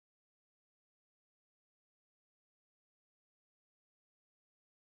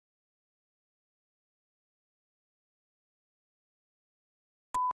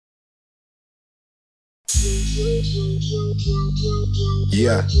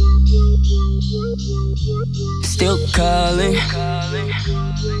Yeah. Still calling.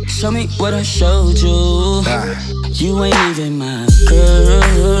 Show me what I showed you. You ain't even my girl.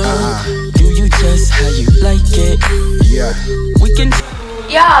 Do you just how you like it? Yeah. We can.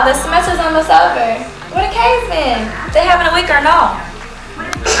 Y'all, the semester's almost over. Where the K's been? They having a week or no?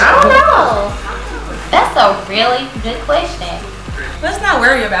 I don't know. That's a really good question. Let's not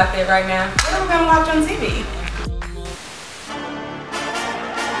worry about that right now. What are we gonna watch on TV?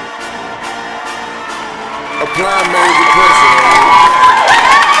 Apply major pressure.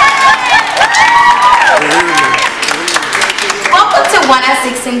 Welcome to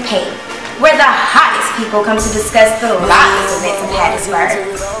 106 in Pain, where the hottest people come to discuss the liveliest events of Hattiesburg.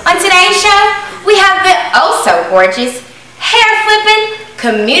 On today's show, we have the oh-so-gorgeous, hair-flipping,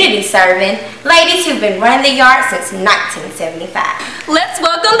 community-serving ladies who've been running the yard since 1975. Let's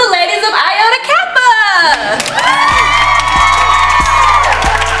welcome the ladies of Iota Kappa!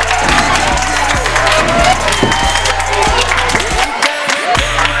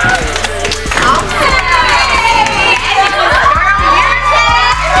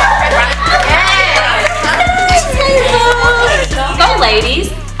 So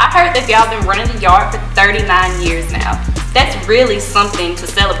ladies, I heard that y'all been running the yard for 39 years now. That's really something to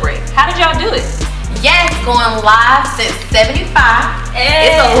celebrate. How did y'all do it? Yes, going live since 75.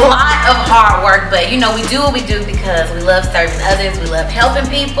 It's a lot of hard work, but you know, we do what we do because we love serving others, we love helping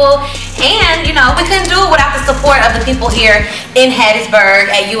people, and you know, we couldn't do it without the support of the people here in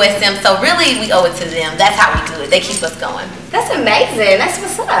Hattiesburg at USM, so really we owe it to them. That's how we do it. They keep us going. That's amazing. That's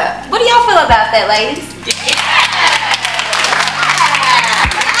what's up. What do y'all feel about that, ladies?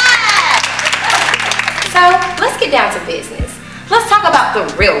 So, let's get down to business. Let's talk about the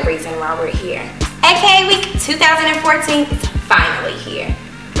real reason why we're here. AKA Week 2014 is finally here.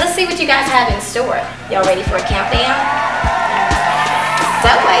 Let's see what you guys have in store. Y'all ready for a countdown?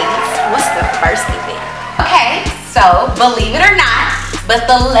 So, ladies, what's the first event? Okay, so believe it or not, but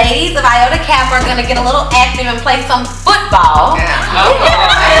the ladies of Iota Kappa are gonna get a little active and play some football.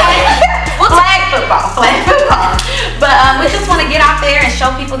 Flag football. But we just want to get out there and show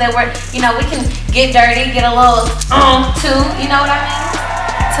people that we're, you know, we can get dirty, get a little too, you know what I mean?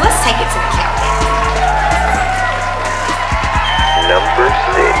 So let's take it to the countdown. Number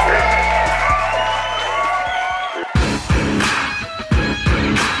 6.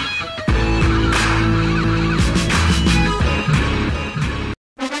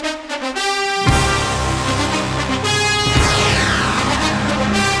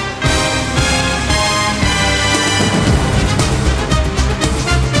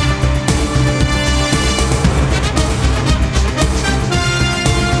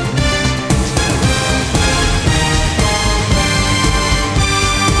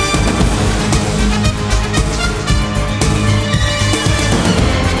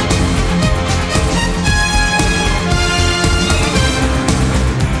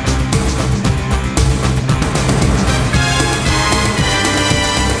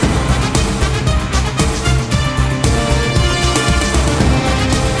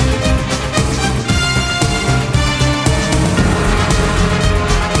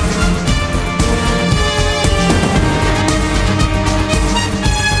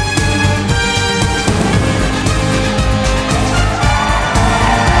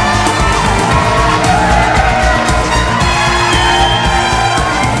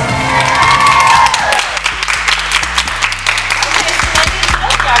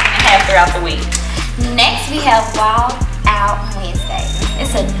 Throughout the week. Next, we have Wild Out Wednesday.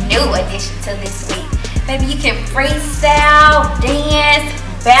 It's a new addition to this week. Baby, you can freestyle, dance,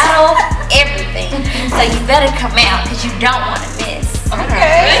 battle, everything. So you better come out because you don't want to miss.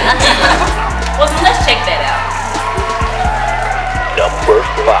 Okay. Well, then let's check that out. Number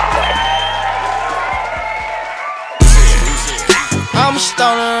 5. I'm a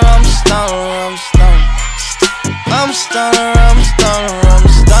stoner, I'm a stoner, I'm a stoner. I'm a stoner, I'm a stoner, I'm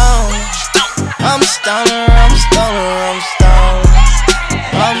a stoner. I'm a stoner, I'm a stoner, I'm a stoner.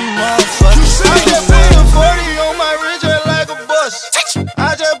 I'm a motherfucker. I just put a 40 on my wrist just like a bus.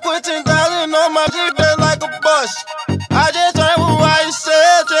 I just put 10,000 on my Jeep just like a bus. I just turned with what you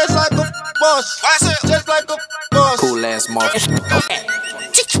said just like a bus. Just like a bus. Cool ass motherfucker.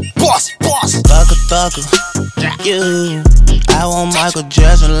 Boss. Thugger, you. I want Michael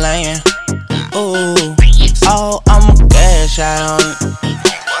Jackson laying. Ooh. Oh, I'm a cash out on it.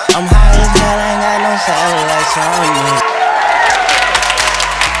 I'm high as hell, ain't got no satellites on me.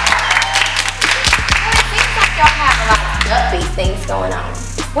 It seems like y'all have a lot of upbeat things going on.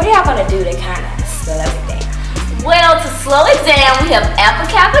 What are y'all gonna do to kind of slow it down? Well, to slow it down, we have Apple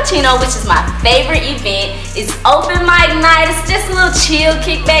Cappuccino, which is my favorite event. It's open mic night. It's just a little chill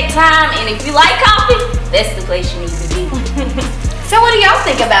kickback time. And if you like coffee, that's the place you need to be. So what do y'all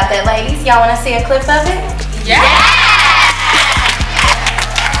think about that, ladies? Y'all want to see a clip of it? Yeah!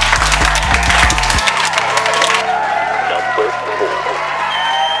 Number 4.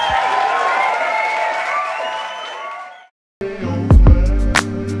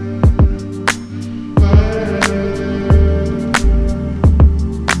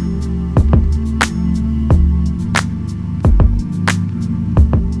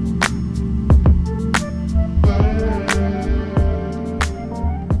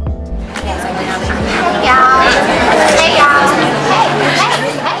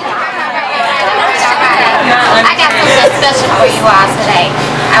 I got something special for you all today.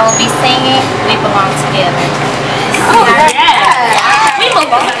 I will be singing We Belong Together. Oh, yeah. We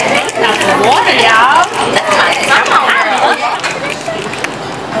belong together. Water, y'all. That's my song.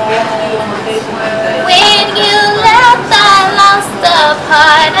 When you left, I lost a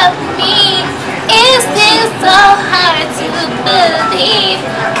part of me. Is this so hard to believe?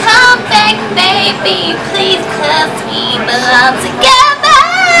 Come back, baby, please, 'cause we belong together.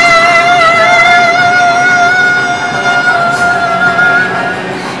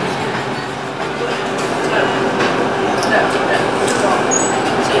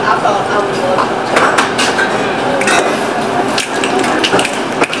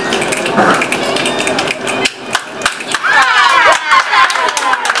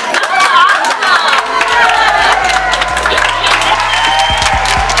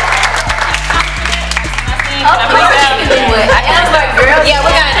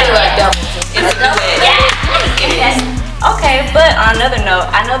 Okay, but on another note,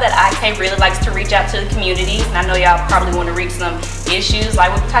 I know that IK really likes to reach out to the community, and I know y'all probably want to reach some issues.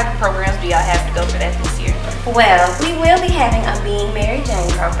 Like, what type of programs do y'all have to go for that this year? Well, we will be having a Being Mary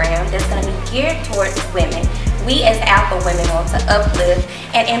Jane program that's going to be geared towards women. We as Alpha Women want to uplift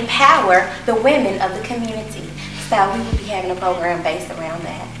and empower the women of the community. So we will be having a program based around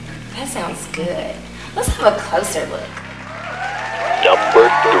that. That sounds good. Let's have a closer look. Number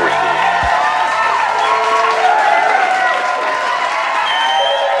 3.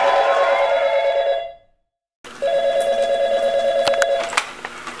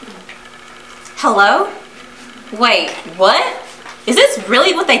 Hello? Wait, what? Is this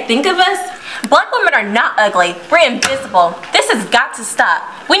really what they think of us? Black women are not ugly. We're invisible. This has got to stop.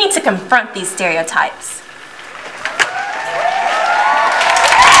 We need to confront these stereotypes.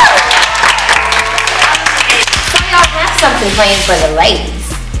 So y'all have something planned for the ladies.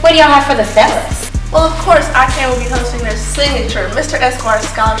 What do y'all have for the fellas? Well, of course, IK will be hosting their signature Mr. Esquire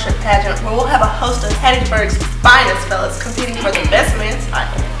Scholarship Pageant, where we'll have a host of Hattiesburg's finest fellas competing for the best men's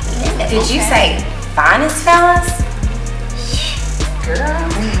title. Did you say finest fellas? Girl,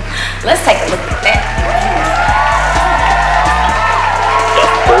 let's take a look at that.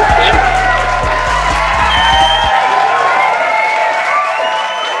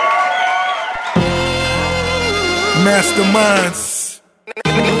 Masterminds.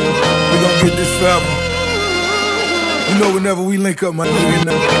 We gonna get this forever. You know, whenever we link up, my nigga,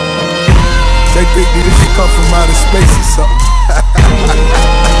 they think that this shit come from outer space or something.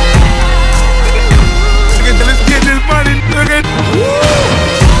 Let's get this money, nigga.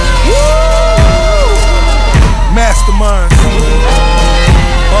 Masterminds.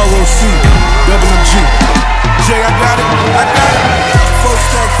 ROC, Double MG. Jay, I got it. Folks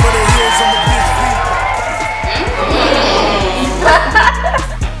talk for the heels on the big feet.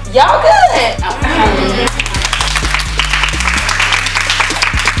 Y'all good.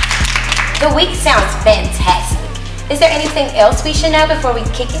 The week sounds fantastic. Is there anything else we should know before we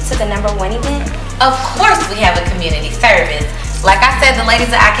kick it to the #1 event? Of course we have a community service. Like I said, the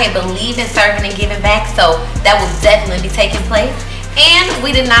ladies at IK believe in serving and giving back, so that will definitely be taking place. And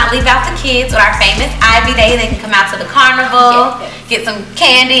we did not leave out the kids with our famous Ivy Day. They can come out to the carnival, get some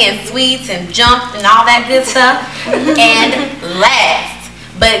candy and sweets and jump and all that good stuff. And last,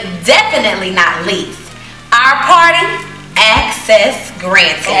 but definitely not least, our party, access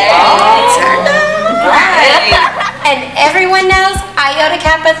granted. Right. And everyone knows Iota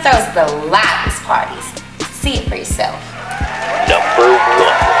Kappa throws the loudest parties. See it for yourself. Number 1.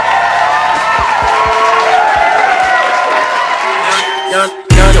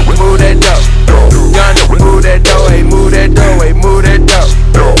 Move that dough. Yonder, move that dough. Hey, move that dough. Hey, move that dough.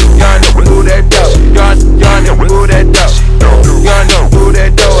 Yonder, move that dough. Yonder, move that dough. Yonder, move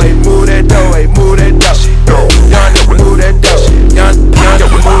that dough. Hey, move that dough. Hey, move that dough. Yonder, move that dough. Yonder,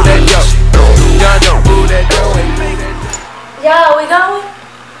 move